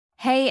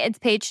Hey, it's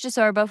Paige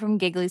DeSorbo from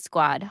Giggly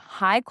Squad.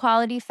 High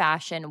quality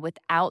fashion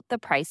without the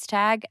price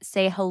tag.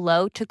 Say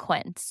hello to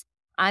Quince.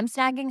 I'm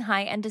snagging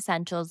high-end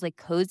essentials like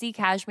cozy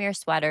cashmere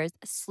sweaters,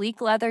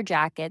 sleek leather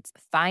jackets,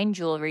 fine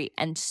jewelry,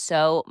 and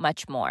so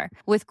much more.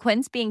 With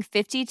Quince being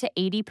 50 to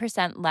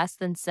 80% less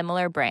than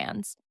similar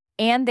brands.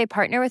 And they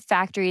partner with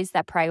factories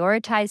that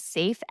prioritize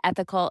safe,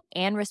 ethical,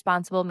 and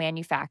responsible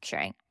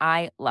manufacturing.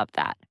 I love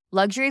that.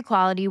 Luxury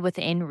quality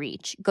within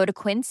reach. Go to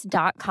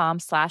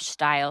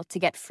quince.com/style to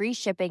get free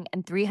shipping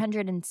and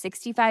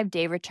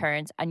 365-day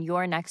returns on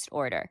your next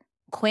order.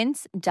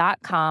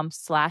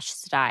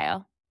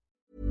 Quince.com/style.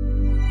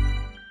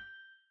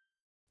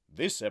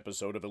 This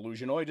episode of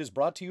Illusionoid is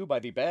brought to you by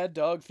the Bad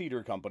Dog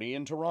Theatre Company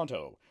in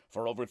Toronto.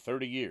 For over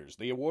 30 years,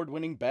 the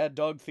award-winning Bad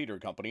Dog Theatre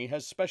Company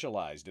has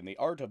specialized in the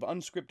art of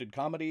unscripted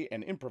comedy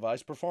and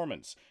improvised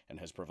performance, and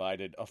has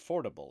provided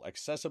affordable,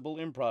 accessible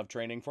improv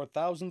training for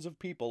thousands of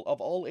people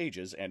of all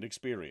ages and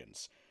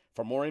experience.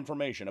 For more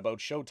information about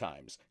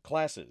showtimes,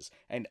 classes,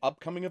 and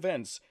upcoming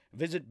events,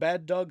 visit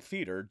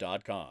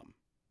baddogtheater.com.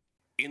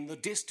 In the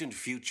distant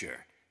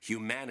future,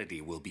 humanity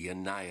will be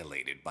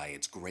annihilated by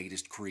its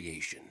greatest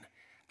creation.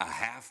 A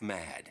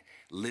half-mad,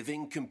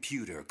 living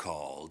computer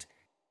called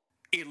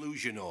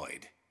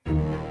Illusionoid.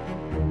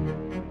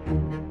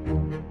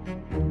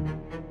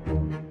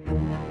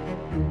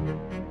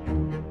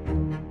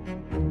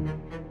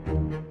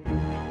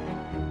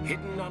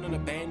 Hidden on an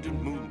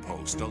abandoned moon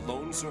post, a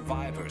lone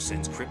survivor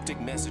sends cryptic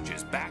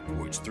messages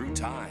backwards through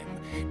time,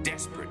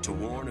 desperate to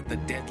warn of the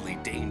deadly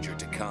danger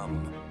to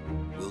come.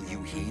 Will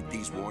you heed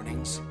these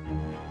warnings?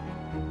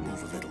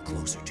 Move a little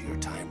closer to your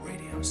time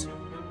radios.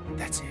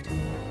 That's it.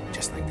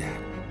 Just like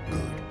that.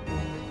 Good.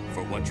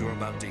 For what you're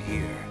about to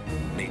hear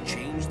may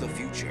change the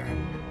future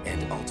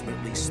and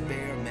ultimately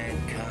spare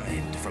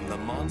mankind from the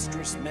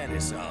monstrous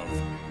menace of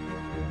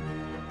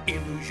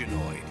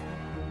Illusionoid.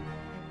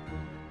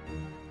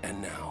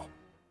 And now,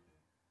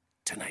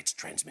 tonight's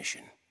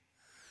transmission.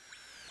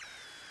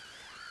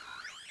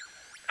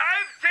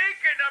 I've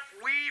taken up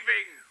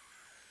weaving.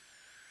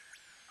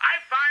 I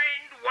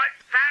find what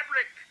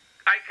fabric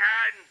I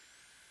can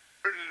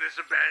in this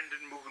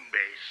abandoned moon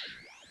base.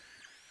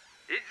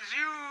 It's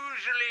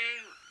usually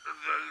the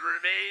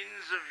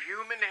remains of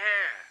human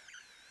hair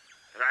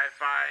that I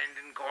find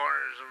in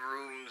corners of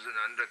rooms and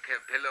under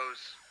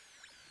pillows.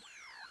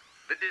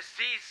 The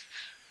deceased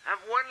have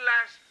one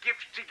last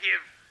gift to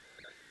give,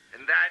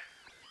 and that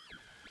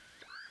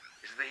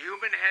is the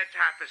human hair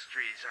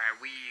tapestries I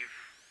weave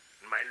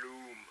in my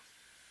loom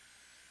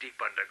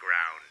deep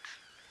underground.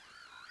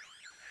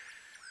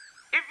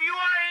 If you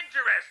are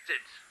interested,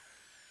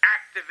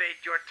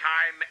 activate your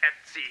time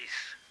at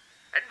cease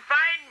and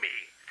find me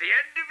at the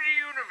end of the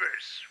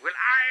universe, where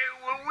I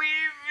will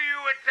weave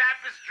you a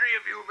tapestry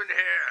of human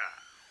hair.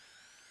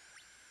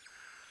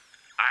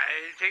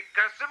 I take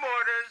custom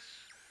orders.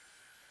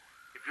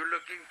 If you're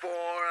looking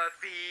for a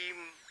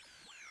theme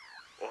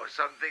or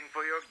something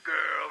for your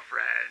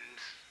girlfriend,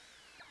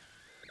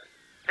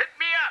 hit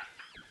me up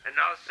and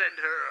I'll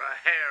send her a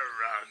hair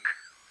rug.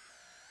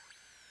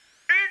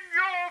 In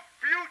your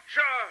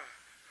future,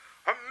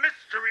 a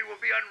mystery will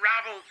be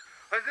unraveled,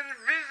 an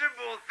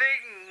invisible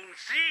thing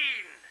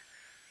seen,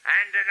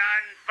 and an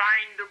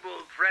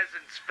unfindable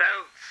presence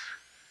felt.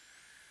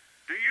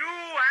 Do you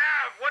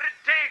have what it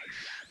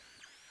takes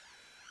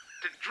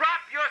to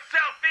drop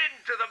yourself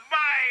into the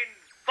mind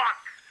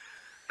fuck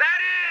that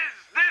is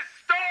this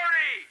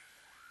story?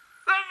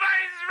 The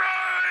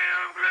Viceroy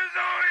of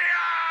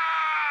Glazoria!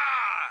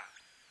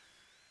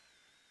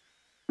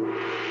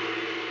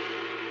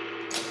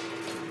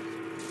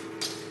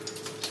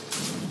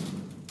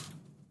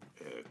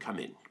 Come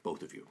in,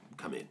 both of you.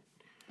 Come in.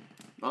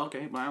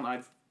 Okay, well,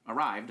 I've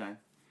arrived. I'm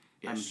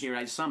here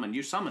as summoned.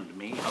 You summoned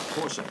me. Of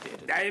course I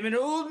did. I am an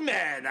old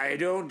man. I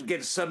don't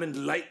get summoned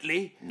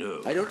lightly.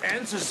 No. I don't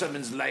answer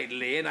summons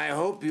lightly, and I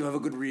hope you have a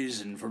good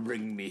reason for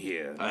bringing me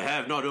here. I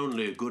have not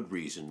only a good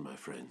reason, my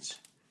friends.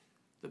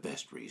 The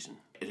best reason.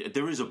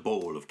 There is a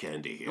bowl of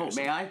candy here. Oh,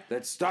 may I?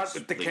 Let's start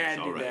with the Please,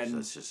 candy, all right, then.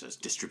 let's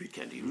just distribute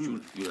candy.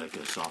 You like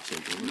a soft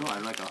sample? No, I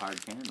like a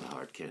hard candy. A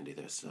hard candy.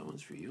 That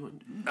one's for you.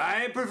 And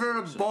I prefer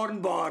a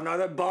bonbon. Are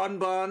there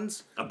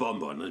bonbons? a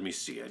bonbon. Let me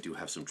see. I do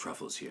have some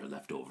truffles here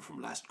left over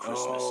from last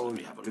Christmas. Oh, Let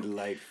me have a look.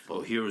 delightful.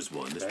 Oh, here is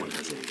one. This one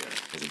has a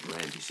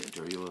brandy scent.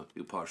 Are you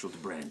partial to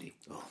brandy?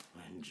 Oh,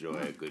 I enjoy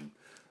a good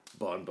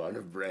bonbon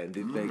of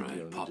brandy. All Thank right,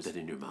 you. pop that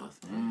in your mouth.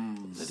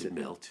 Let it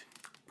melt.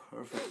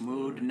 Perfect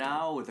mood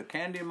now with the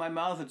candy in my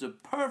mouth. It's a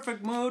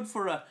perfect mood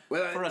for a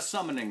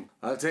summoning.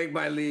 I'll take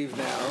my leave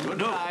now.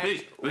 No,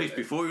 please,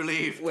 before you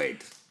leave.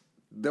 Wait,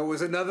 there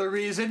was another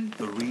reason?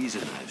 The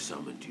reason I've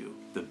summoned you,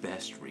 the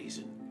best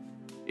reason.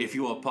 If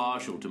you are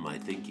partial to my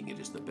thinking, it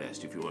is the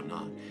best. If you are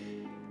not,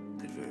 it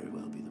could very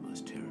well be the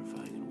most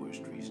terrifying and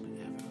worst reason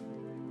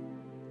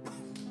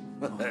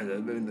ever. I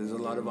mean, there's a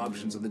lot of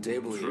options on the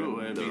table here.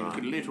 True, it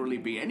could literally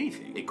be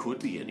anything. It could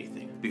be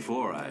anything.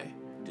 Before I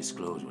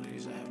disclose what it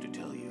is I have to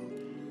tell you,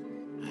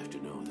 I have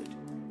to know that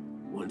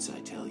once I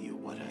tell you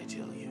what I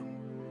tell you,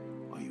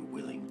 are you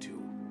willing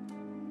to,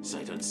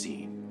 sight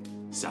unseen,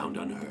 sound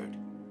unheard.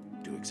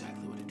 Do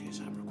exactly what it is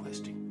I'm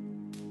requesting.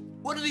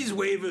 What are these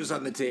waivers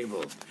on the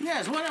table?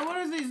 Yes, what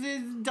are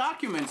these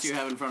documents you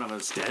have in front of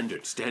us?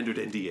 Standard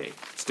NDA.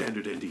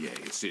 Standard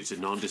NDA. It's a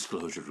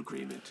non-disclosure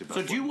agreement. About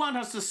So do you want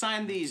us to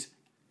sign these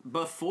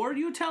before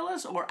you tell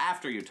us or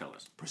after you tell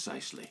us?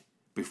 Precisely.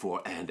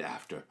 Before and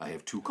after. I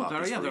have 2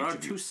 copies for There each are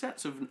of you. 2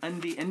 sets of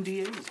NDAs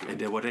here.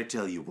 And what I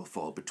tell you will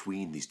fall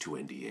between these 2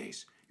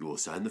 NDAs. You will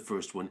sign the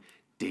first one,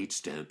 date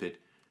stamp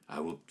it. I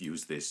will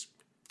use this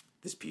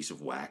piece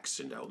of wax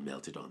and I'll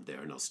melt it on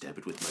there and I'll stamp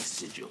it with my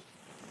sigil.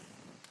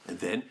 And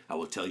then I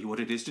will tell you what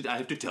it is I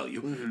have to tell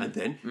you. Mm-hmm. And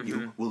then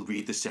you will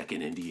read the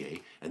second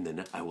NDA. And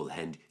then I will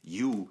hand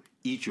you,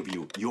 each of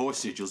you, your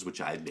sigils, which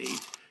I made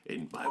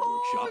in my workshop.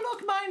 Oh,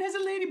 look, mine has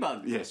a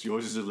ladybug. Yes,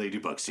 yours is a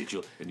ladybug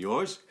sigil. And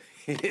yours?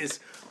 It is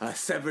a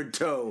severed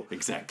toe.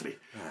 Exactly.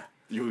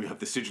 You have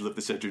the sigil of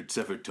the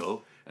severed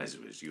toe, as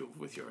was you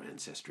with your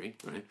ancestry,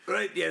 right?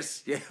 Right,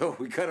 yes. Yeah,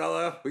 we cut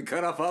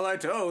off all our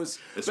toes.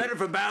 That's Better what-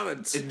 for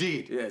balance.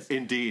 Indeed. Yes.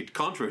 Indeed.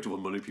 Contrary to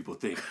what many people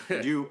think.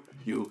 And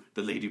you,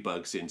 the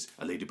ladybug, since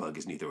a ladybug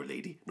is neither a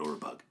lady nor a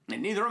bug.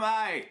 And neither am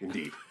I.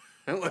 Indeed.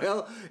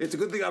 Well, it's a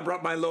good thing I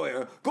brought my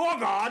lawyer.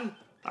 Gorgon!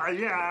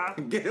 Yeah.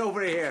 Get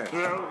over here.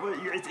 Well,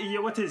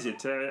 what is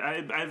it?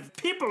 I've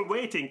people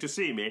waiting to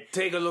see me.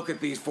 Take a look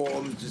at these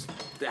forms. Just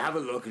have a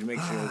look and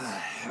make sure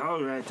it's...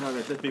 All right.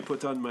 Let me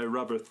put on my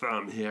rubber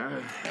thumb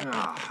here.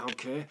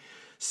 Okay.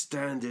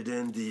 Standard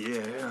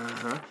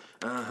NDA.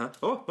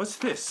 Oh, what's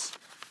this?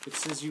 It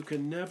says you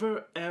can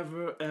never,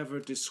 ever, ever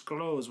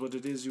disclose what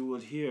it is you will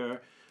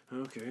hear.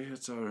 Okay,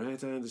 that's all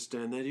right. I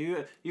understand that.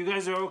 You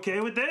guys are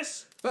okay with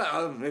this?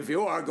 Well, if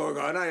you are,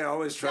 Gorgon, I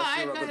always trust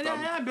your rubber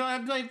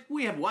thumb.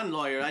 We have one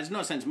lawyer. There's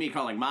no sense me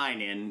calling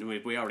mine in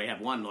if we already have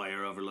one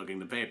lawyer overlooking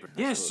the paper.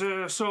 Yes.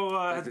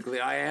 Technically,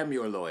 I am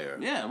your lawyer.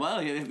 Yeah, well,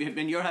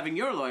 and you're having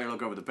your lawyer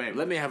look over the paper.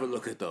 Let me have a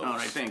look at those. All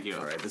right, thank you.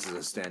 All right, this is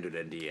a standard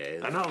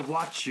NDA. And I'll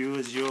watch you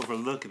as you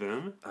overlook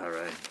them. All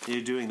right.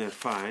 You're doing that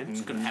fine.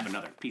 Just gonna have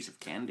another piece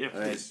of candy. Yeah, All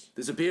right. please.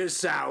 This appears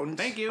sound.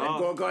 Thank you. And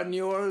Gorgon,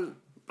 you're...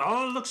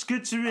 All looks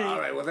good to me. All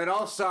right, well, then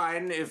I'll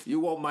sign if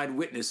you won't mind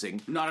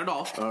witnessing. Not at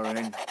all. All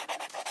right.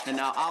 And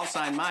now I'll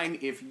sign mine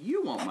if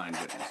you won't mind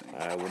witnessing.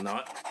 I will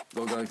not.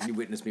 Gorgon, can you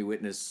witness me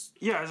witness?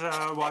 Yes,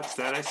 I watched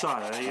that. I saw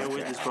that. I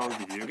witnessed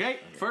both of you. Okay,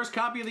 first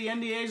copy of the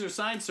NDAs are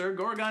signed, sir.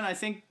 Gorgon, I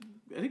think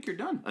you're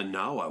done. And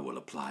now I will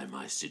apply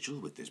my sigil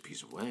with this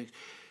piece of wax,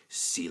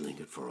 sealing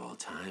it for all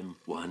time.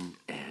 1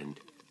 and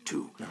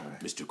 2.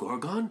 Mr.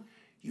 Gorgon,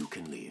 you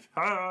can leave.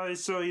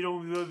 So you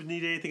don't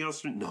need anything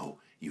else? No,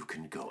 you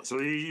can go. So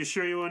you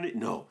sure you want it?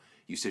 No,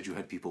 you said you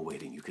had people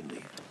waiting. You can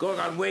leave.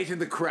 Gorgon, wait in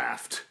the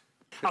craft.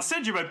 I'll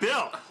send you my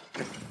bill.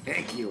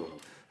 Thank you.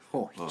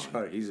 Oh,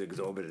 he's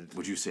exorbitant.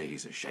 Would you say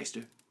he's a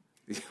shyster?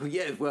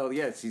 Yeah, well,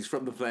 yes, he's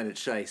from the planet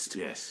Scheist.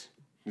 Yes,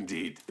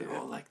 indeed. They're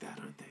all like that,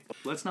 aren't they?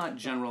 Let's not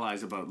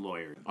generalize about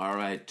lawyers. All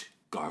right,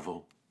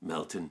 Garvel,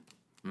 Melton.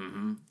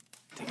 Mm-hmm.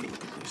 Take a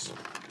look at this.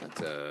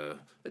 That's a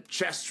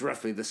chest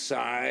roughly the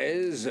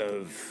size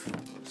of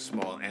a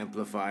small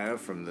amplifier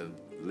from the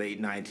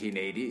late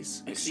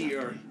 1980s. I see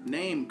your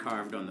name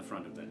carved on the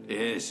front of it.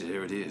 Yes,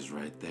 there it is,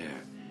 right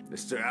there.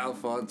 Mr.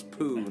 Alphonse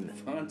Poon.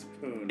 Alphonse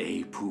Poon.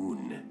 A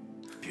Poon.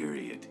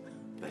 Period.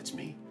 That's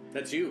me.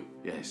 That's you.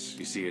 Yes,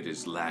 you see it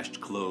is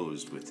lashed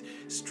closed with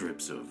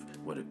strips of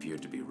what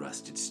appeared to be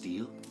rusted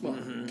steel. Well,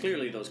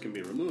 clearly those can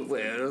be removed.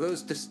 Well, are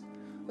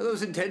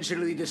those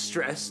intentionally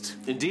distressed?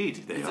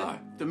 Indeed, they Is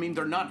are. I mean,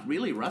 they're not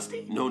really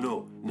rusty?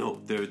 No.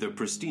 They're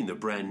pristine. They're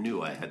brand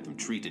new. I had them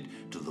treated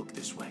to look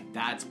this way.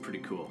 That's pretty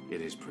cool. It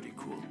is pretty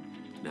cool.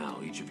 Now,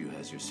 each of you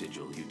has your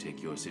sigil. You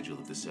take your sigil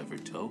of the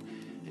severed toe,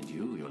 and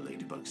you, your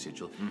ladybug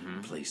sigil,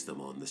 place them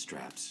on the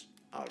straps.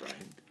 All right.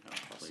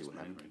 I'll see what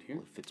happens. Right here.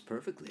 Well, it fits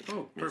perfectly.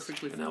 Oh,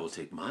 perfectly And I will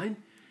take mine,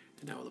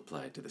 and I will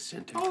apply it to the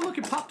center. Oh, look,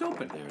 it popped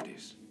open. There it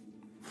is.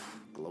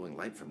 Glowing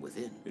light from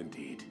within.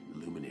 Indeed,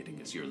 illuminating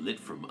as you're lit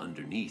from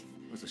underneath.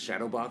 Was it a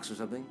shadow box or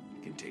something?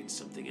 Contains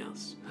something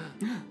else.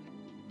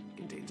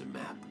 Contains a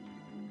map.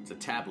 It's a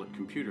tablet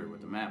computer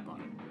with a map on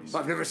it.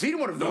 Well, I've never seen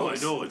one of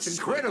those. No, I know. It's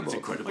incredible. It's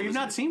incredible. Oh, you've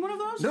isn't not it? seen one of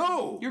those?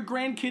 No. Your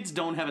grandkids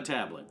don't have a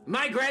tablet.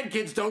 My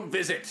grandkids don't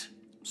visit.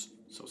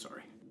 So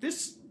sorry.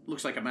 This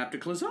looks like a map to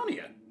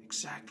Clazonia.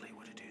 Exactly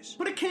what it is.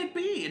 But it can't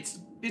be. It's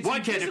Why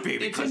can't it be?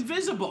 It's Because-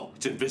 invisible.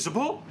 It's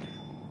invisible?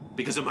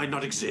 Because it might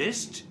not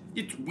exist?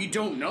 We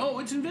don't know.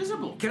 It's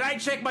invisible. Can I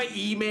check my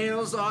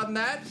emails on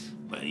that?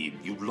 Well,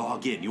 you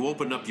log in. You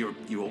open up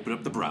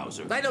the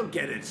browser. I don't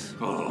get it.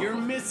 Oh. You're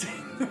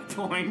missing the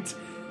point.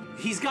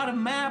 He's got a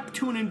map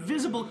to an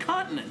invisible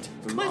continent.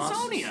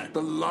 Clazonia.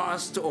 The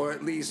lost, or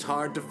at least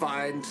hard to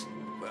find,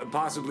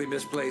 possibly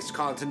misplaced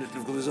continent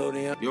of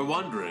Glazonia. You're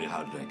wondering,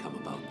 how did I come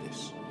about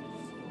this?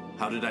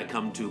 How did I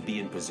come to be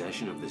in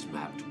possession of this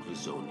map to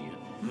Clazonia?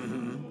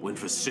 When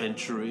for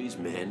centuries,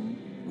 men,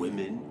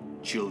 women,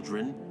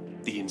 children,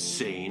 the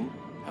insane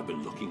have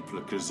been looking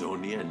for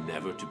Clazonia and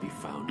never to be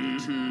found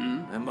it.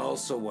 I'm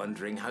also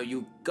wondering how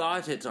you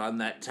got it on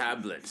that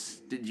tablet.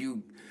 Did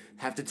you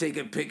have to take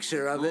a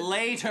picture of it?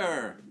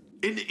 Later.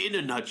 In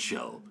a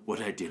nutshell, what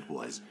I did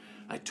was,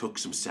 I took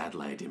some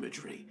satellite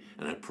imagery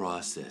and I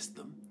processed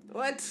them.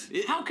 What?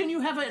 How can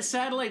you have a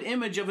satellite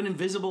image of an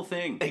invisible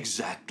thing?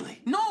 Exactly.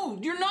 No,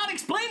 you're not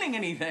explaining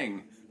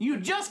anything. You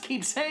just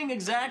keep saying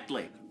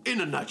exactly.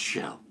 In a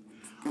nutshell.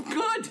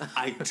 Good.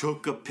 I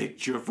took a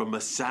picture from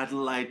a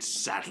satellite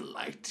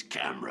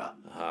camera.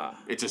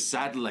 It's a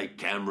satellite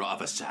camera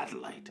of a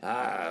satellite.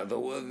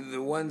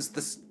 The ones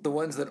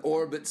that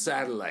orbit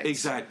satellites.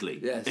 Exactly.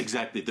 Yes.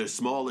 Exactly. They're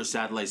smaller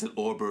satellites that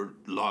orbit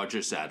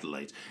larger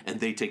satellites, and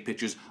they take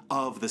pictures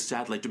of the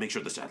satellite to make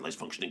sure the satellite's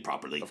functioning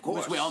properly. Of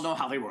course. We all know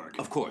how they work.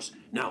 Of course.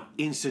 Now,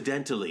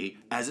 incidentally,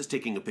 as it's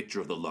taking a picture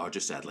of the larger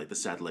satellite, the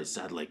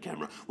satellite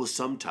camera will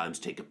sometimes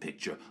take a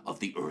picture of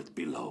the Earth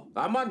below.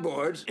 I'm on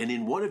board. And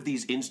in one of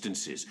these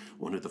instances,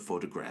 one of the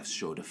photographs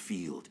showed a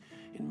field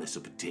in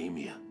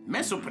Mesopotamia.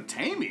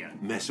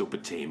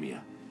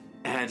 Mesopotamia.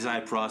 As I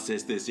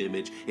processed this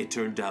image, it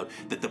turned out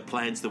that the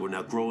plants that were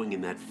now growing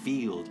in that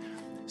field,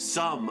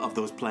 some of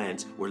those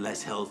plants were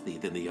less healthy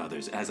than the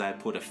others. As I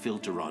put a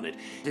filter on it,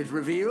 It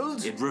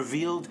revealed? it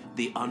revealed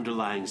the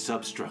underlying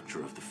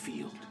substructure of the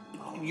field.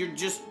 You're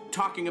just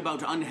talking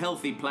about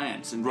unhealthy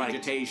plants and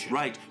vegetation.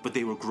 Right, but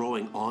they were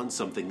growing on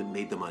something that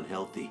made them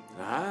unhealthy.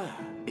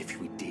 If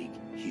we dig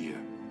here,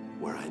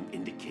 where I'm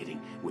indicating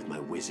with my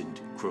wizened,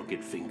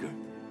 crooked finger,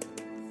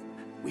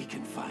 we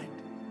can find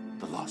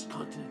the lost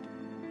continent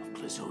of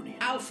Clazonia.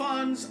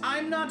 Alphonse,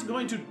 I'm not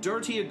going to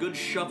dirty a good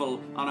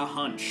shovel on a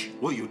hunch.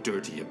 Will you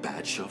dirty a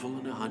bad shovel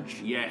on a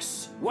hunch?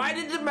 Yes. Why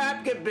did the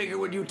map get bigger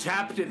when you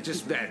tapped it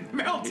just then?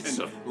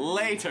 Melton,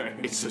 later.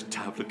 It's a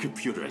tablet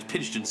computer. I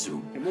pinched and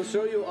zoomed. And we'll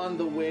show you on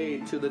the way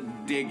to the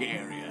dig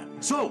area.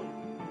 So,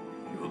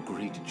 you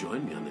agreed to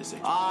join me on this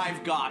expedition.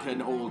 I've got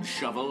an old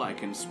shovel I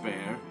can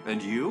spare.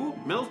 And you,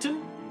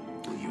 Milton?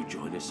 Will you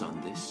join us on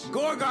this?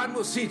 Gorgon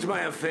will see to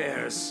my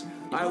affairs.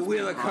 I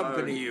will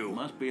accompany you.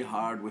 Must be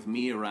hard with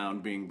me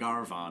around being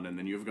Garvon, and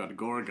then you've got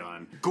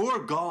Gorgon.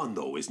 Gorgon,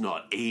 though, is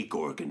not a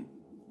Gorgon.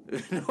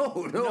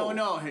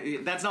 No.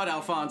 That's not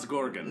Alphonse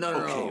Gorgon. No.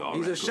 Okay, all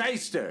He's right, a good.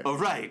 shyster. Oh,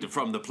 right,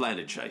 from the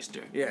planet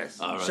Shyster. Yes,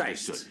 All right, Shyst.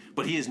 understood.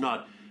 But he is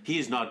not,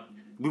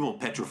 we won't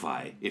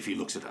petrify if he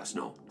looks at us,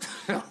 no.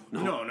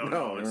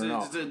 No.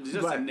 It's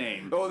just a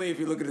name. Only if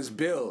you look at his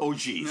bill. Oh,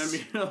 jeez.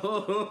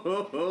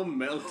 I mean,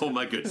 Melton. Oh,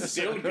 my goodness.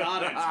 Still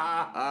got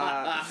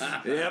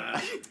it.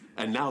 Yep.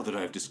 And now that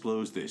I've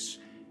disclosed this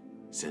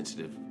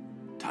sensitive,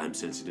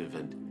 time-sensitive,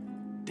 and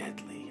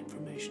deadly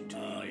information to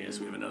you, Oh, yes,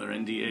 we have another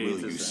NDA. will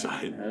to you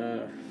sign.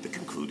 sign the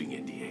concluding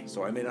NDA?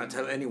 So I may not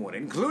tell anyone,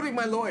 including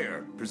my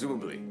lawyer,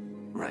 presumably.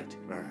 Right.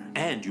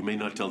 And you may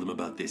not tell them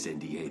about this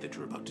NDA that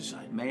you're about to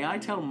sign. May I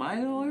tell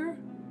my lawyer?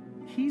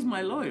 He's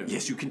my lawyer.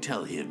 Yes, you can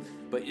tell him.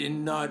 But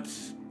not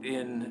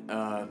in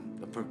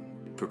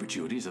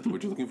Perpetuity, is that the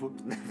word you're looking for?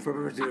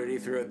 perpetuity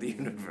throughout the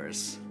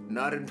universe.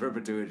 Not in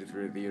perpetuity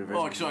throughout the universe.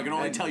 Oh, so I can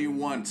only tell you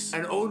once.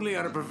 And only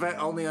on a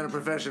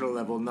professional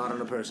level, not on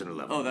a personal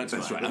level. Oh, that's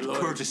That's right. right. Out of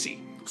courtesy.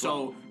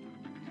 So,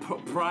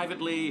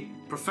 privately,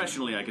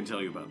 professionally, I can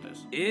tell you about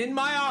this. In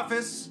my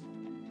office.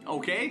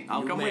 Okay,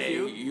 I'll come with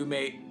you. You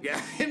may. Yeah,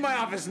 in my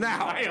office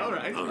now. All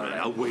right. All right,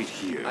 I'll wait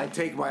here. I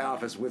take my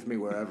office with me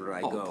wherever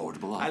I go.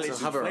 Portable At office.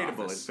 least hover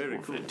inflatable. office. It's very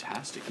cool.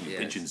 Fantastic. Can you Yes.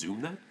 pinch and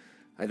zoom that?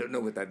 I don't know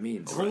what that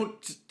means.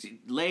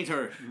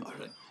 Later. All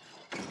right.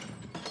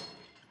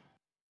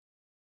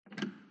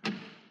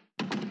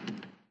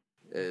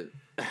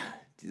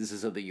 This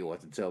is something you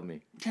want to tell me.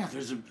 Yeah,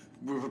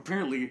 we're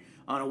apparently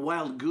on a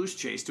wild goose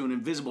chase to an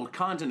invisible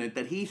continent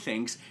that he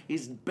thinks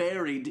is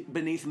buried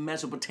beneath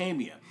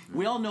Mesopotamia.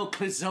 We all know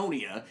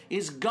Clazonia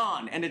is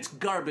gone, and it's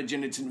garbage,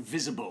 and it's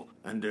invisible.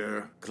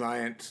 Under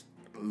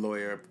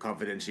client-lawyer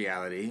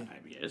confidentiality.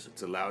 Yes.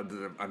 It's allowed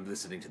that I'm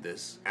listening to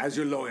this. As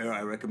your lawyer,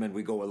 I recommend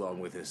we go along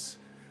with this.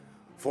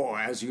 For,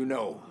 as you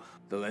know,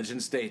 the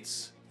legend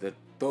states that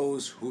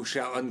those who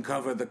shall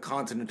uncover the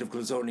continent of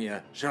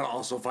Clazonia shall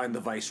also find the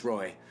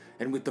Viceroy,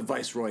 and with the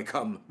Viceroy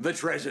come the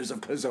treasures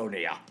of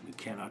Clazonia. We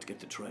cannot get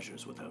the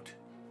treasures without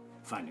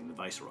finding the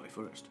Viceroy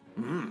first.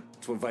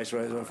 That's what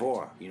Viceroys are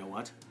for. You know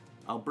what?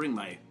 I'll bring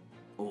my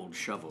old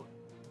shovel,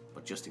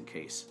 but just in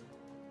case,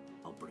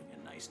 I'll bring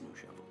a nice new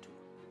shovel too.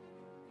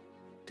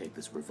 Take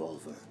this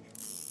revolver.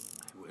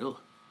 I will.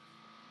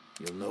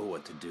 You'll know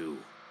what to do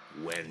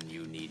when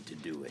you need to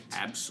do it.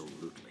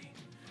 Absolutely.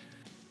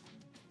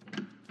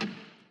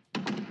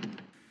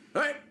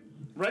 All right.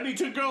 Ready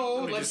to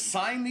go. Let's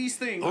sign these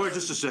things. Or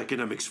just a second,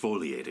 I'm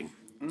exfoliating.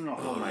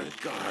 Oh my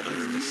God,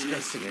 it's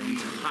disgusting. An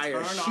entire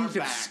Turn our sheet of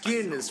backs.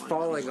 skin is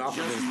falling off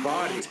of his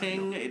body.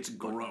 Melting, it's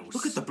gross.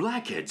 Look at the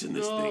blackheads in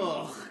this thing.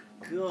 Ugh,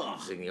 God.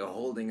 You're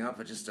holding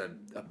up just a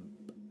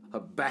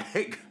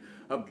bag.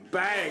 A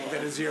bag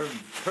that is your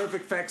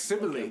perfect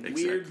facsimile.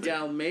 Weird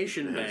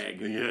Dalmatian bag.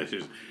 Yeah,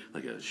 there's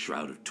like a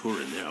shroud of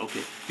Turin there.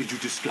 Okay. Did you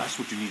discuss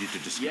what you needed to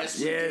discuss? Yes.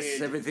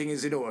 Yes, everything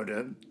is in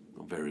order.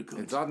 Oh, very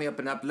good. It's on the up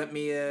and up. Let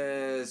me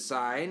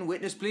sign.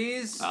 Witness,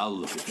 please. I'll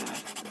look at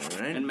that. All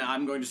right. And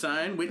I'm going to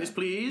sign. Witness,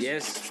 please.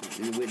 Yes,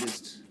 the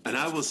witness. And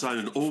I will sign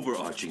an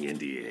overarching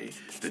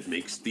NDA that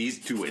makes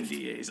these two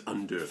NDAs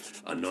under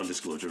a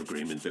non-disclosure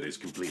agreement that is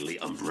completely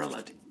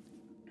umbrellaed.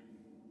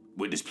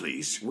 Witness,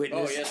 please.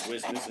 Witness.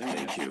 witness.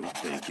 Thank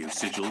you.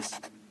 Sigils.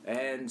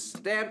 And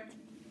stamp.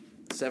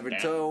 Severed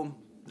toe.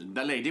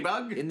 The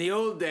ladybug? In the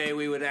old day,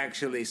 we would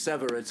actually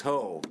sever its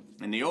hoe.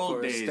 In the old For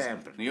a days,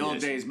 stamp.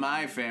 days,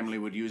 my family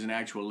would use an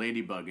actual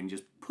ladybug and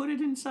just put it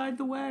inside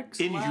the wax.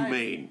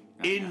 Inhumane.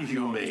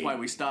 Inhumane. That's why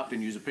we stopped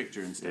and used a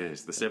picture instead.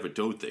 Yes, the severed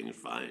toe thing is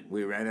fine.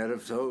 We ran out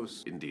of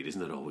toes. Indeed,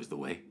 isn't that always the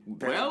way?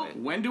 Well,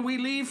 when do we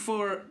leave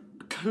for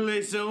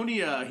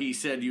Clazonia? He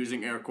said,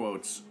 using air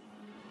quotes.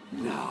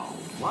 Now.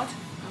 What?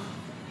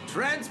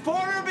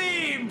 Transporter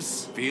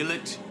beams! Feel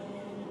it.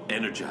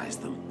 Energize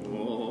them.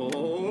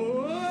 Oh,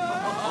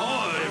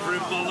 Every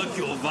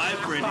molecule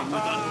vibrating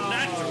with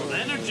unnatural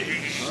energy.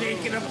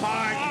 Shaken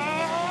apart.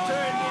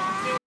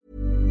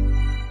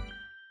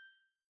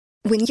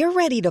 When you're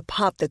ready to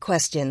pop the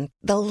question,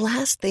 the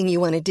last thing you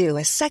want to do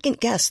is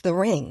second-guess the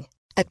ring.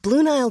 At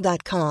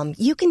BlueNile.com,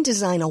 you can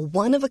design a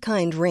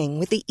one-of-a-kind ring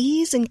with the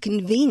ease and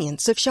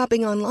convenience of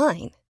shopping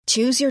online.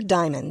 Choose your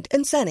diamond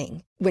and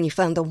setting. When you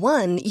find the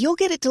one, you'll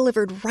get it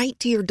delivered right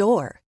to your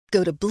door.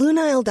 Go to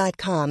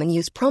BlueNile.com and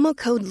use promo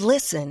code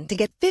LISTEN to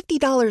get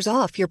 $50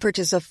 off your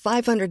purchase of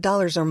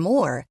 $500 or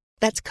more.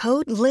 That's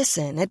code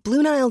LISTEN at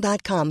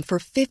BlueNile.com for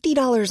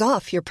 $50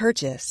 off your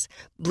purchase.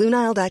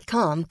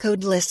 BlueNile.com,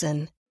 code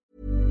LISTEN.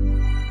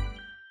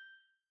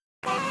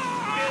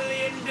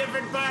 Billion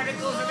different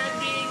particles and then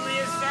being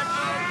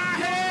reassembled.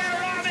 Pair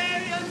of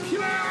alien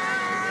pure.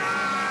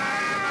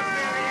 A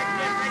billion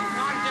different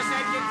conscious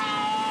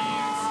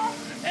entities.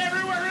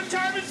 Everywhere in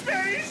time and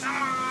space.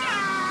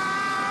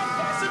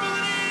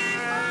 Possibilities.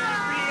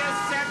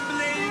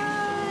 Reassembling.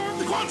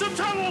 The quantum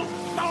tunnel!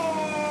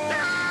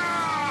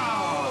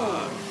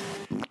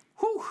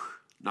 Whew.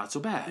 Not so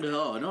bad.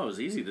 No, it was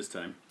easy this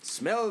time.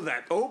 Smell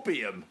that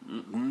opium.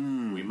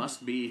 We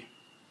must be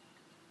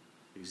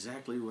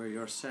exactly where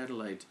your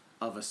satellite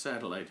of a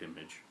satellite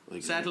image.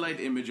 Satellite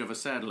image of a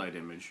satellite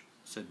image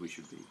said we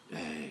should be.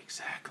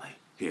 Exactly.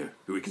 Here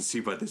we can see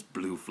by this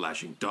blue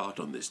flashing dot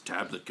on this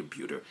tablet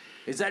computer.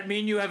 Does that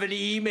mean you have an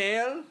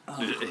email?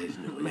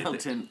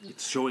 Melton.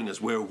 It's showing us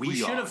where we We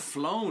are. should have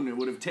flown. It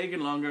would have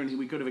taken longer, and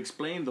we could have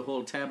explained the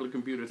whole tablet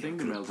computer thing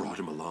to Could have Melton. brought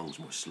him along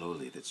more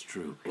slowly, that's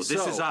true. Well,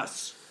 this So- is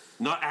us.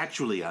 Not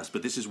actually us,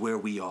 but this is where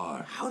we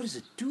are. How does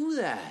it do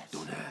that?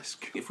 Don't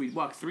ask. If we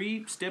walk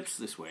 3 steps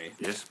this way,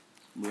 Yes?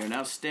 we are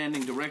now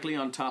standing directly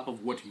on top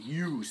of what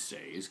you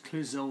say is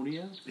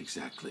Clazonia.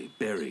 Exactly.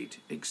 Buried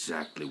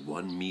exactly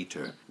 1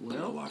 meter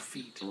below our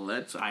feet.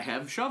 I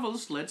have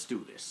shovels. Let's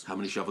do this. How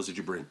many shovels did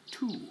you bring?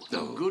 2.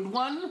 Oh. A good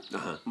one,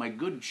 Uh-huh. my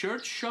good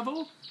church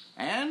shovel,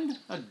 and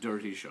a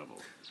dirty shovel.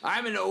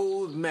 I'm an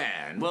old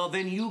man. Well,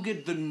 then you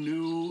get the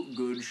new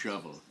good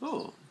shovel.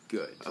 Oh,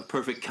 Good. a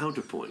perfect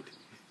counterpoint.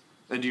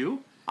 And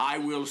you? I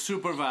will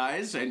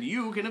supervise, and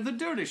you can have the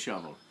dirty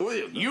shovel. Oh,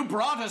 yeah. You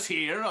brought us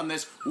here on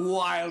this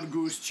wild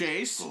goose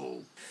chase.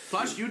 Oh.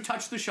 Plus, you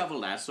touched the shovel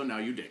last, so now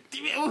you dig.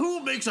 Who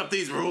makes up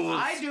these rules?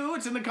 I do.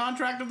 It's in the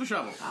contract of the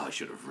shovel. Oh, I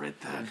should have read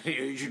that.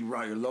 You should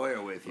bring your lawyer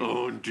with you.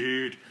 Oh,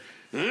 indeed.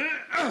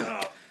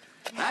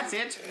 That's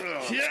it.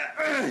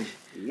 Yeah.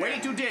 Way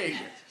to dig.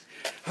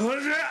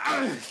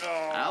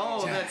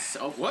 Oh, that's...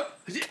 Oh, what?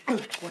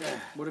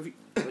 What have you...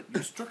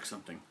 You struck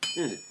something.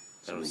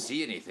 I don't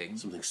see anything.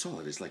 Something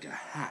solid. It's like a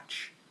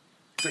hatch.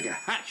 It's like a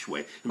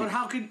hatchway. But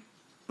how could...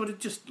 But it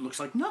just looks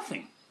like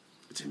nothing.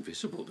 It's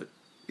invisible, but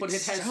But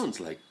it has- sounds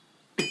like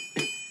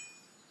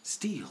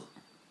steel.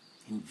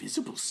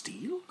 Invisible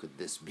steel? Could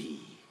this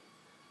be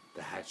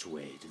the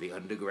hatchway to the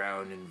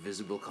underground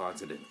invisible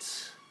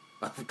continent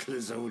of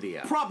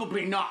Clazonia?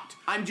 Probably not.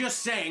 I'm just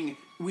saying,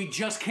 we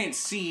just can't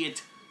see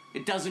it.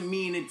 It doesn't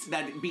mean it's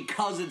that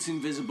because it's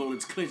invisible,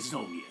 it's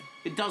Clazonia.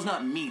 It does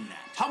not mean that.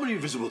 How many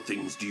invisible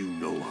things do you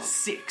know of?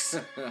 6.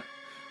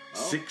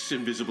 6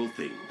 invisible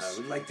things. I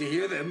would like to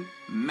hear them.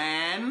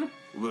 Man,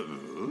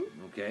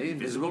 Okay,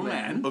 Invisible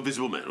Man. Oh,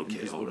 visible man. Okay,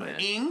 Invisible all right. man.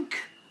 ink,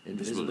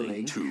 Invisible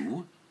ink.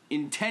 2.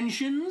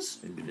 intentions,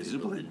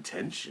 Invisible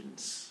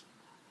intentions.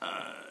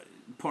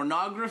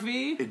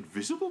 pornography.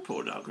 Invisible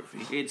pornography.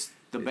 It's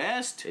the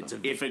best, It's a-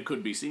 if it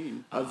could be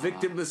seen. A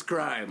victimless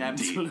crime.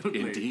 Absolutely.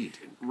 Indeed.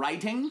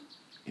 Writing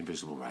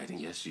Invisible writing,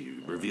 yes.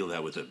 You reveal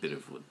that with a bit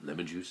of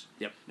lemon juice.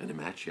 Yep. And a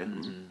match, yeah.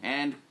 Mhm.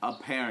 and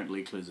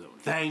apparently Clazonia.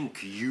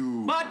 Thank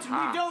you. But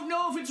we don't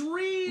know if it's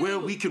real. Well,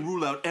 we can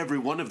rule out every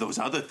one of those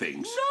other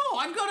things. No,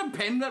 I've got a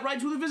pen that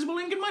writes with invisible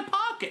ink in my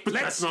pocket. But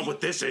that's not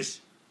what this is.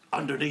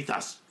 Underneath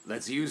us.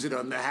 Let's use it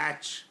on the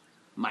hatch.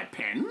 My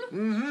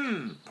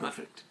pen?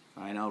 Perfect.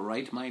 Fine, I'll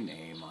write my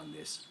name on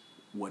this.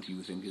 What do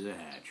you think is a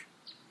hatch?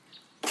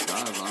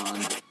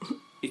 Darvon.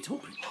 It's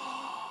open.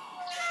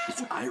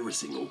 It's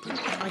irising open.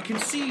 I can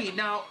see.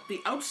 Now,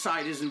 the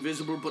outside is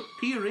invisible, but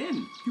peer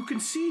in. You can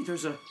see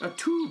there's a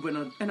tube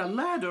and a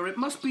ladder. It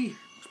must be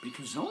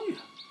Clazonia.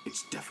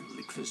 It's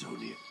definitely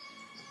Clazonia.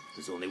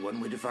 There's only one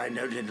way to find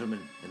out, gentlemen,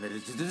 and that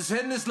is to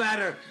descend this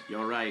ladder.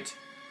 You're right.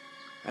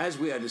 As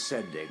we are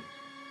descending,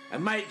 I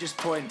might just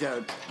point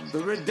out the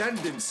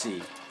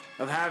redundancy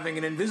of having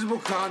an invisible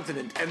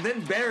continent and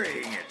then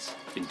burying it.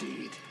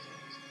 Indeed.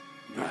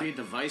 Maybe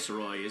the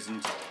Viceroy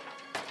isn't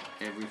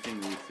everything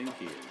we think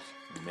he is.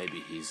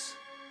 Maybe he's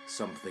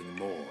something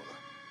more.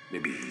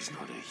 Maybe he's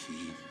not a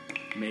he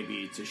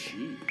Maybe it's a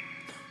she.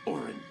 or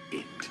an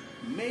it.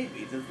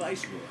 Maybe the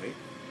Viceroy,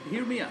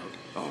 hear me out,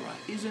 All right.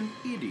 is an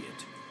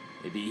idiot.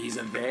 Maybe he's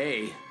a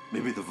they.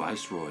 Maybe the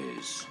Viceroy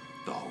is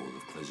the whole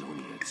of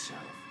Clazonia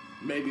itself.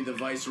 Maybe the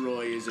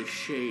Viceroy is a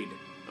shade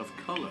of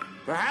color.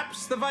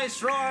 Perhaps the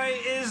Viceroy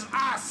is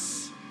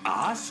us.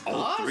 Us?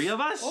 All three of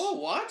us? Oh,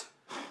 what?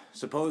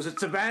 Suppose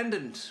it's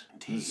abandoned.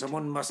 Indeed.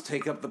 Someone must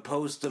take up the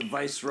post of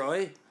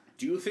Viceroy.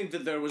 Do you think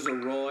that there was a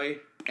Roy,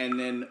 and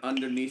then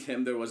underneath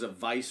him there was a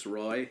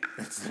Viceroy?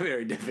 That's the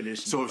very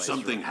definition So of if Viceroy.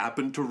 something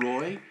happened to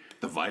Roy,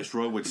 the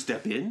Viceroy would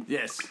step in?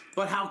 Yes.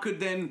 But how could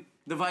then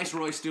the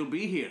Viceroy still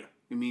be here?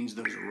 It means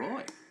there's a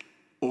Roy.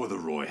 Or the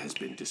Roy has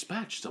been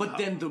dispatched somehow. But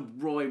then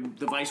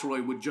the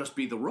Viceroy would just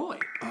be the Roy.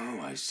 Oh,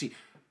 I see.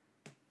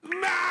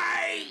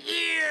 My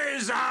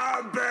ears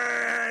are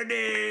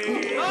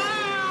burning!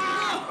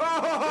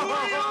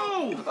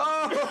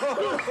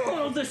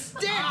 Oh, the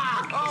stick!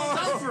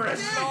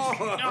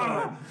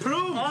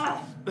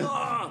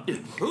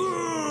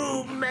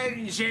 Who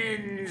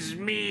mentions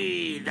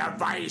me, the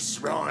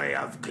Viceroy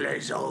of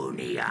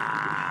Clazonia?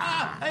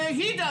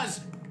 He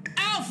does!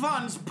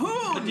 Alphonse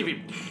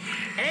Poon!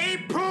 A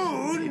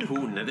Poon?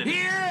 Poon,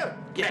 Here?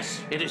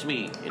 Yes, it is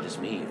me. It is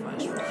me,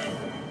 Viceroy.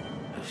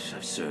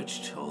 I've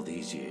searched all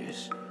these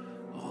years,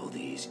 all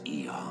these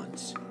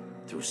eons,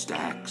 through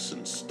stacks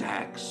and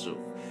stacks of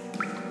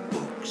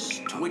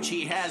books. Which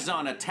he has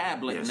on a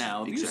tablet Yes, now.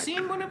 Have exactly. you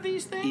seen one of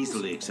these things?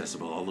 Easily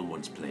accessible, all in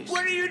one place.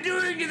 What are you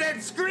doing to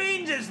that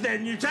screen just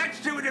then? You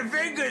touched it with your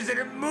fingers and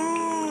it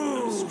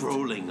moved!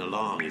 Scrolling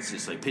along, it's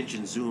just like pinch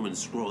and zoom and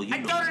scroll. You I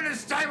know. don't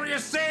understand what you're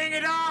saying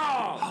at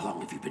all! How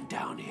long have you been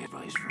down here,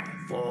 Viceroy?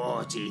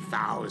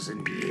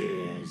 40,000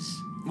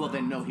 years. Well,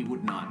 then no, he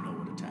would not know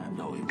what a tablet.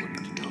 No, he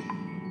wouldn't know.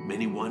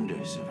 Many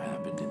wonders have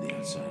happened in the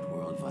outside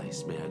world,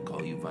 Vice. May I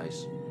call you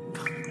Vice?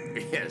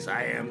 Yes,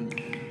 I am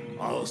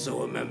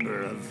also a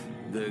member of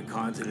the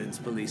continent's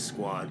police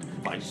squad.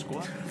 Vice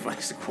Squad?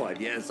 Vice squad,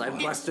 yes. I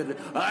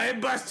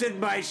busted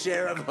my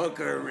share of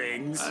hooker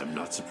rings. I'm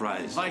not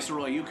surprised.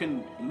 Viceroy, you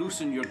can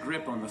loosen your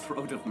grip on the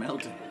throat of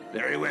Melton.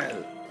 Very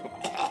well.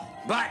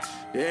 But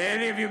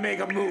any of you make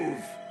a move,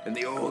 and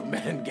the old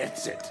man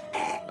gets it.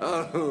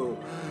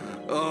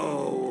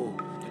 Oh.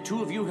 The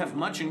two of you have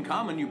much in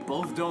common. You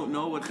both don't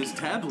know what this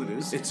tablet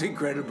is. It's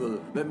incredible.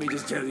 Let me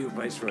just tell you,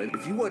 Viceroy,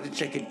 if you want to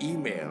check an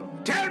email,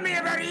 tell me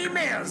about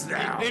emails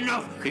now.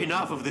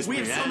 Enough of this. We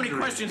have so many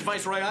meandering. questions,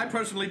 Viceroy. I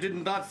personally did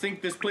not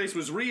think this place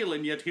was real,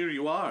 and yet here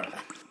you are.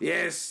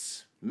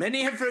 Yes,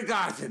 many have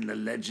forgotten the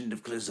legend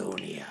of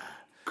Clazonia.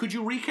 Could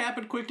you recap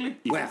it quickly?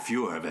 Even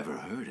fewer have ever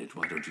heard it.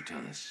 Why don't you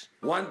tell us?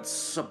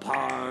 Once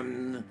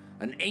upon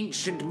an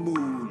ancient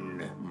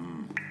moon.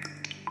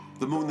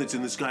 The moon that's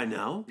in the sky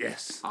now?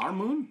 Yes. Our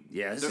moon?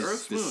 Yes. The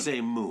Earth's The moon.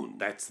 same moon.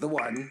 That's the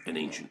one. An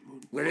ancient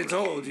moon. When it's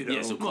old, you know.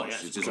 Yes, of course.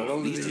 yes, It's as It's old,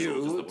 older at least than as old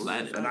as you, the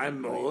planet. and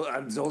I'm old.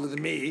 I'm older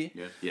than me.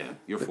 Yeah,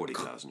 you're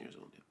 40,000 years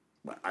old. Yeah.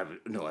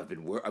 I've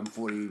been. I'm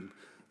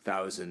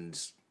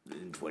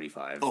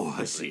 40,025. Oh,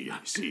 I see.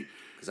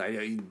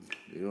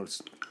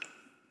 Because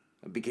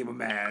I became a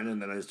man, and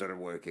then I started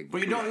working.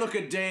 But you don't look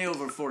a day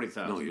over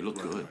 40,000. No, you look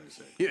good.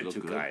 You're You look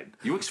too good. kind.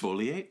 You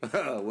exfoliate?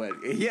 Oh, what?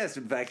 Yes,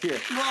 in fact, here.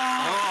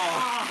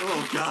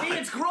 Oh, God. See,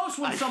 it's gross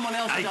when someone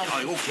else does it.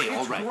 Okay, It's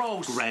all right.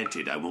 gross.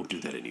 Granted, I won't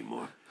do that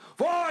anymore.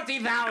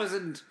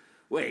 40,000!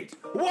 Wait.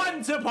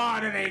 Once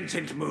upon an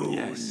ancient moon.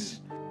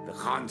 Yes. The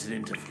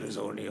continent of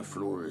Clazonia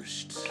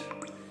flourished.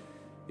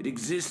 It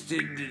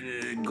existed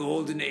in a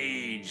golden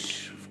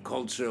age of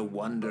culture,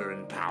 wonder,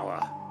 and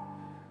power.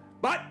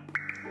 But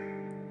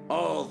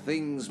all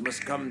things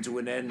must come to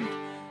an end,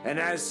 and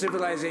as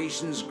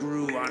civilizations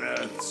grew on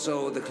Earth,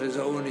 so the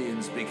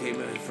Clazonians became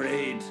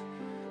afraid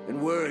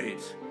and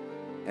worried,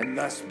 and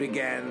thus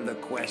began the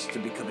quest to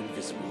become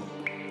invisible.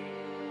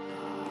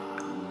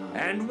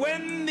 And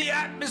when the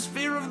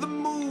atmosphere of the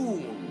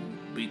moon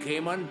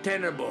became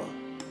untenable,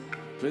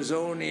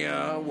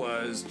 Clazonia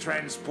was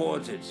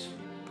transported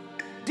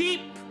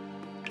deep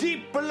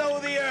below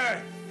the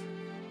Earth.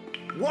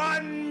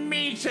 1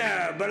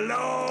 meter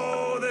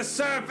below the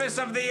surface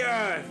of the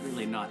Earth.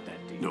 Really not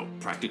that deep. No,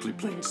 practically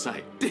plain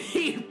sight.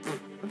 Deep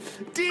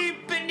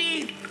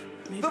beneath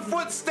the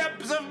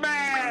footsteps of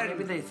man.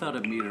 Maybe they thought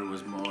a meter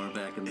was more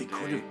back in the It day.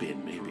 could have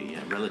been, maybe,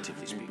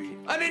 relatively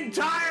speaking. An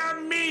entire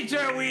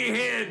meter we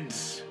hid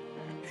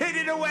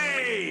it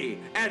away,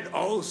 and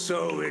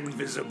also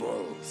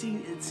invisible. See,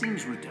 it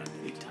seems redundant.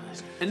 It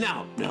does. And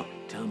now,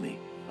 tell me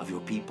of your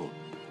people,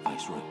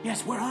 Viceroy.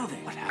 Yes, where are they?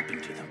 What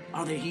happened to them?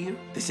 Are they here?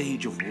 This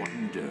age of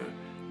wonder,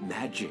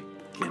 magic.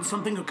 Did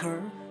something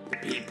occur? The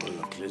people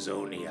of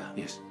Clazonia,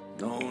 Yes.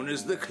 known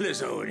as the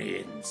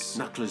Clazonians.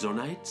 Not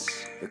Clazonites?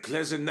 The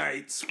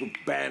Clazonites were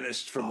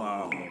banished from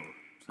our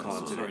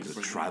Continent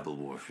of tribal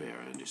warfare,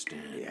 I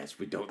understand. Yes,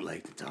 we don't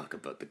like to talk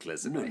about the No.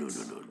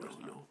 Clazonites.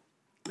 No.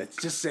 Let's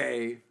just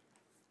say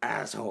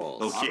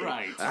assholes. Okay. All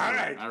right. All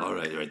right. All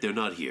right. They're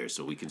not here,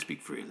 so we can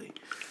speak freely.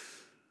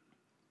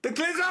 The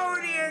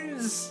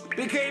Clezonians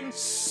became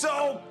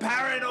so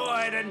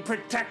paranoid and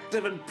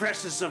protective and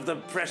precious of the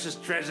precious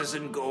treasures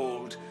and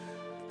gold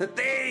that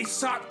they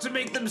sought to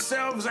make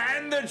themselves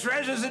and their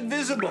treasures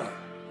invisible.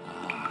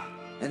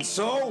 And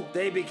so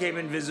they became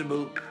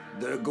invisible.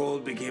 Their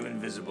gold became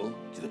invisible.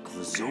 The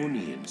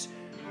Clezonians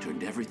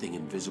turned everything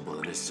invisible,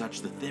 and as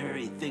such, the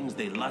very things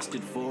they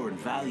lusted for and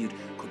valued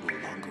could no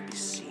longer be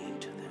seen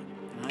to them.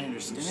 I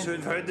understand. You should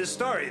have heard the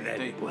story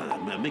then. Well,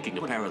 I'm making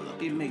a parallel.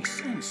 It makes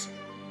sense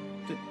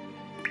that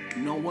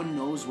no one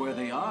knows where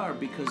they are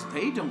because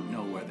they don't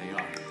know where they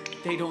are.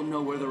 They don't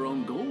know where their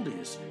own gold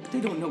is. They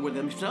don't know where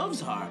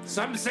themselves are.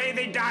 Some say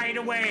they died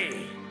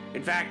away.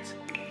 In fact,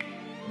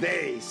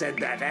 they said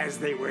that as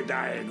they were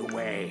dying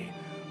away.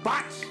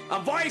 But a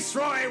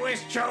viceroy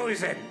was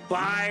chosen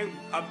by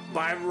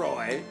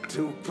Roy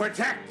to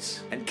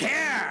protect and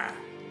care.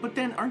 But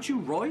then, aren't you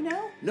Roy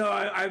now? No,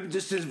 I'm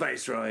just his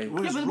viceroy.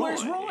 Where's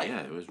Roy?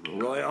 Yeah, it was Roy.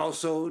 Roy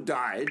also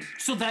died.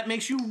 So that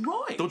makes you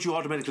Roy. Don't you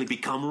automatically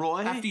become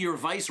Roy? After you're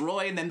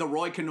viceroy and then the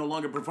Roy can no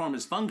longer perform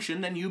his function,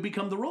 then you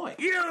become the Roy.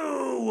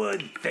 You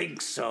would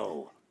think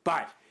so.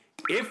 But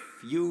if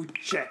you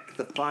check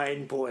the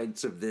fine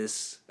points of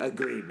this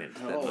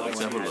agreement, Let's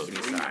have a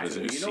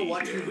look. You know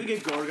what? Can we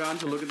get Gorgon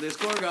to look at this?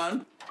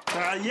 Gorgon.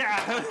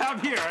 Yeah,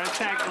 I'm here. I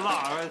tagged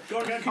along.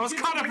 Gorgon, I was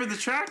caught up in the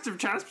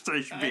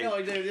transportation I beat. know,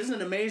 isn't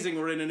it amazing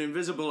we're in an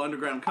invisible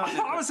underground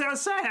continent? I was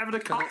outside having a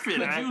coffee.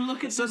 Could you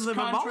look at this the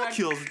contract?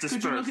 molecules Could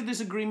dispersed. you look at this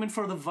agreement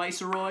for the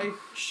viceroy?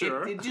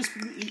 Sure. It just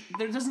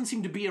there doesn't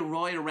seem to be a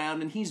Roy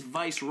around, and he's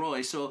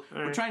viceroy. So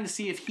we're trying to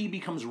see if he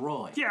becomes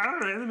Roy. Yeah, all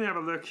right. Let me have a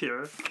look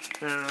here.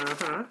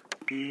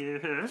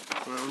 Yeah.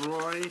 Well,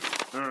 Roy.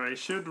 All right.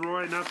 Should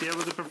Roy not be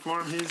able to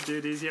perform his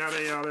duties?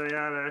 Yada yada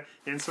yada.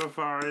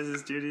 Insofar as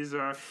his duties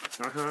are.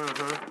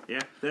 Yeah.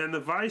 Then the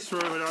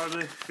viceroy would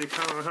only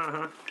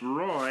become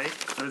Roy.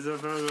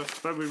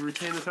 But we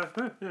retain the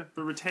title.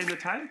 We retain the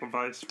title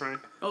viceroy.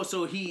 Oh,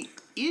 so he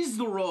is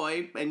the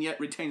Roy and yet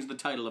retains the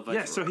title of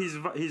viceroy. Yeah. So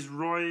he's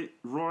Roy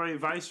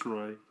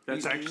Viceroy.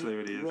 That's actually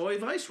what he is. Roy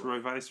Viceroy. Roy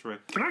Viceroy.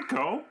 Can I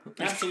go?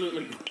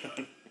 Absolutely.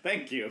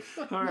 Thank you.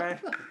 All right.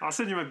 I'll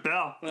send you my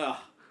bell. Oh.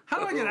 How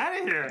do I get out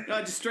of here?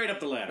 Just straight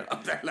up the ladder.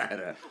 Up that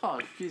ladder. Oh,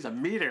 geez, a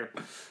meter.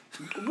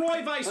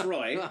 Roy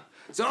Viceroy.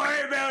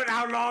 Sorry about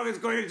how long it's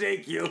going to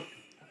take you.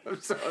 I'm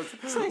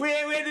sorry. We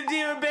had to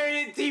deal with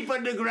burying it deep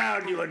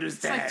underground, you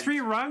understand? It's like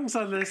 3 rungs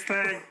on this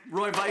thing.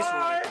 Roy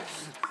Viceroy.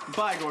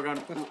 Bye,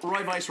 Gorgon.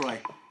 Roy Viceroy.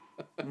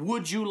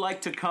 Would you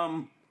like to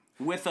come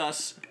with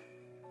us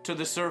to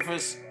the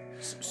surface?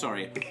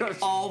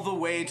 All the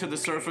way to the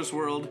surface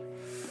world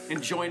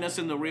and join us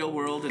in the real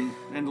world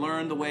and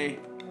learn the way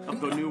of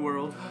the new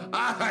world?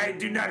 I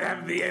do not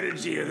have the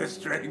energy or the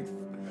strength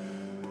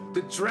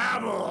to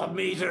travel a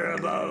meter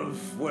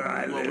above where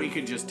I live. Well, we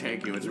could just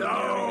take you. It's really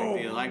No! a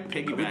big deal. Like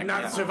piggyback. I would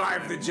not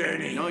survive the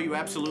journey. No, you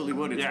absolutely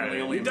would. It's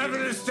really only. You don't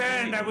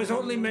understand. I was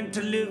only meant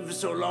to live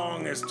so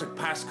long as to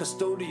pass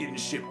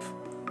custodianship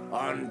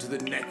on to the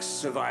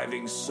next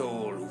surviving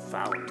soul who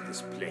found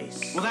this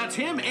place. Well, that's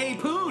him,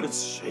 Poon.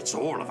 It's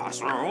all of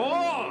us. We're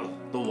all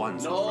the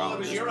ones who No, found it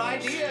was this your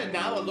place. idea.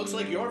 Now it looks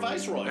like you're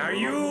Viceroy. Now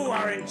you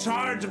are in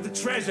charge of the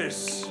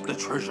treasures. The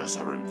treasures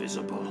are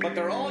invisible. But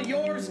they're all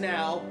yours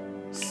now.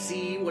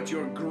 See what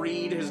your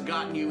greed has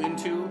gotten you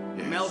into?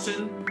 Yes.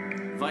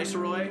 Melton,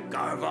 Viceroy.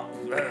 Garvon.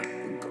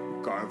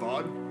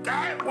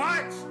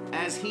 What?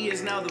 As he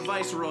is now the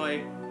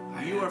Viceroy,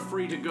 you are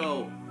free to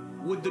go.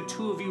 Would the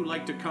two of you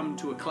like to come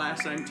to a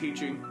class I'm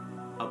teaching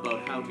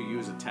about how to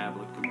use a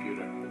tablet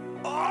computer?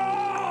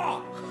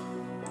 Oh!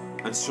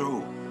 And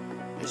so,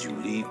 as you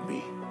leave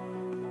me,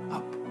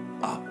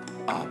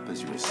 up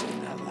as you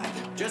ascend that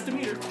ladder, Just a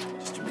meter.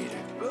 just a meter,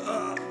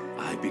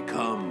 I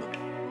become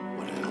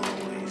what I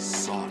always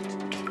sought,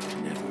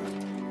 never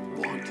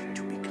wanted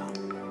to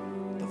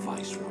become, the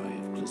Viceroy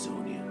of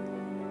Clezonia.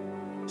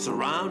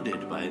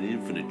 Surrounded by an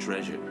infinite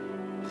treasure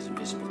that is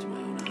invisible to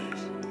my own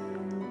eyes.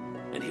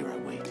 And here I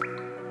wait.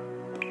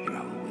 Here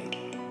I will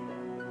wait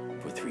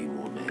for 3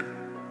 more men,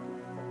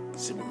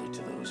 similar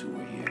to those who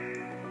were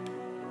here,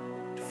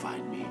 to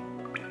find me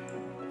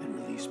and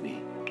release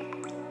me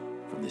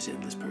from this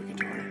endless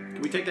purgatory.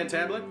 Can we take that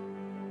tablet?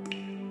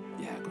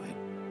 Yeah, go ahead.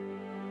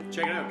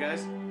 Check it out,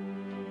 guys.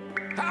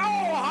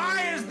 How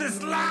high is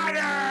this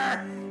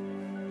ladder?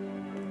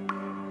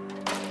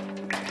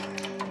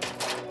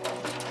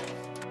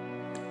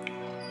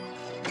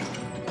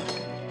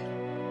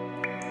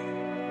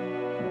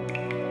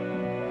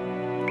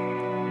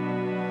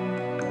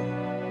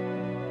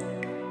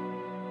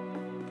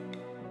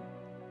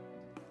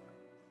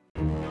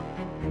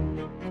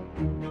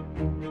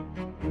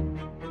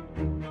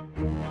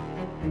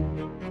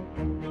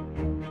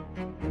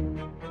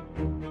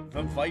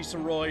 The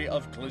Viceroy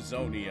of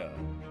Clezonia,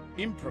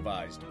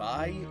 improvised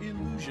by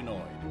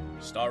Illusionoid,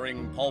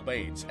 starring Paul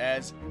Bates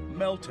as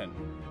Melton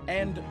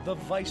and the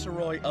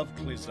Viceroy of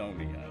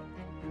Clezonia,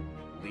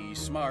 Lee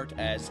Smart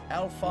as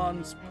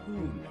Alphonse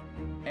Poon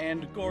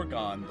and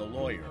Gorgon the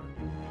lawyer,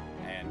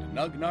 and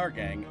Nug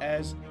Nargang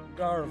as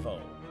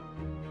Garvo.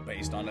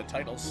 based on a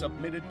title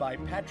submitted by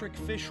Patrick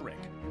Fishrick.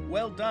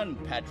 Well done,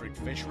 Patrick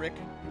Fishrick,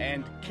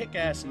 and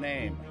kick-ass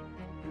name.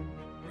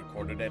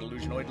 Recorded at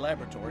Illusionoid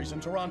Laboratories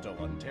in Toronto,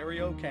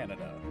 Ontario,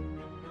 Canada.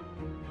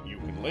 You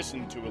can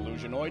listen to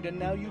Illusionoid, and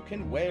now you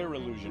can wear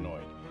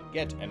Illusionoid.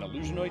 Get an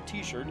Illusionoid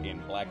t-shirt in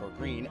black or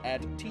green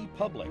at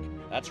TeePublic.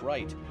 That's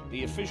right,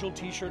 the official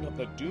t-shirt of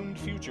the doomed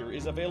future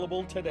is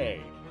available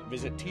today.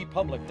 Visit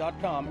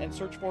teepublic.com and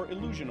search for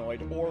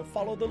Illusionoid or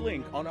follow the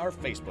link on our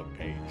Facebook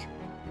page.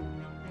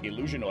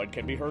 Illusionoid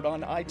can be heard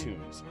on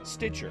iTunes,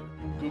 Stitcher,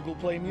 Google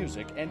Play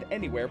Music, and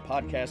anywhere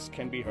podcasts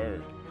can be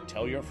heard.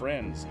 Tell your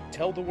friends,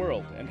 tell the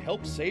world, and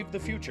help save the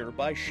future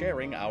by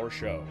sharing our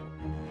show.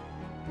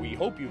 We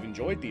hope you've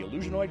enjoyed the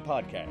Illusionoid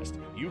podcast.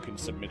 You can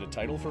submit a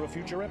title for a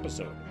future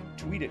episode.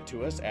 Tweet it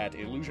to us at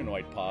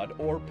IllusionoidPod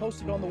or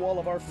post it on the wall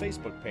of our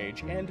Facebook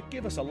page and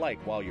give us a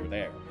like while you're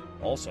there.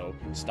 Also,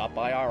 stop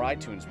by our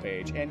iTunes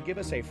page and give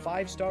us a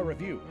 5-star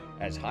review,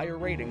 as higher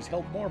ratings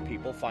help more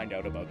people find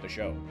out about the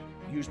show.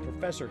 Use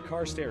Professor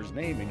Carstairs'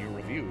 name in your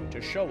review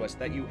to show us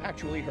that you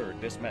actually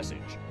heard this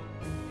message.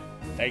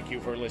 Thank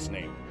you for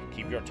listening.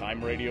 Keep your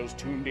time radios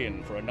tuned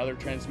in for another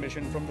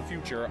transmission from the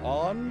future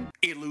on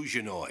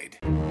Illusionoid.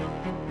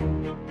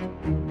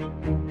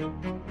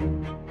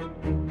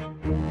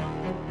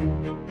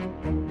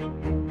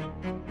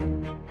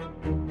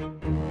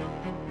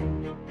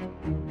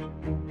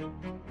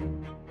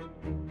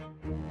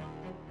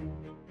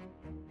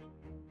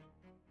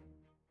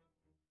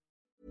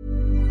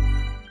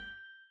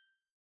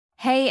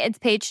 Hey, it's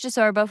Paige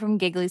DeSorbo from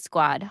Giggly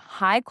Squad.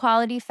 High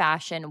quality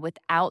fashion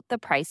without the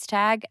price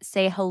tag.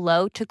 Say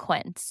hello to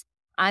Quince.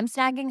 I'm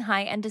snagging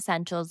high-end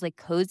essentials like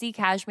cozy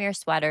cashmere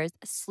sweaters,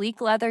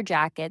 sleek leather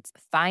jackets,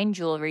 fine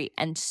jewelry,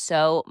 and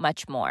so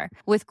much more.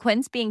 With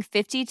Quince being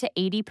 50 to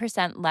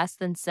 80% less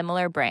than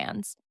similar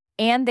brands.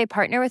 And they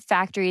partner with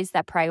factories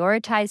that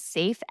prioritize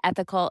safe,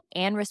 ethical,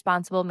 and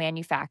responsible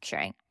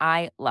manufacturing.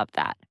 I love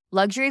that.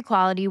 Luxury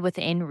quality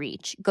within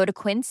reach. Go to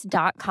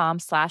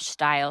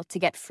quince.com/style to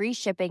get free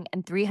shipping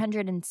and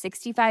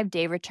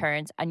 365-day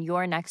returns on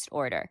your next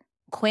order.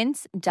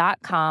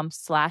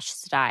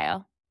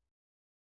 Quince.com/style.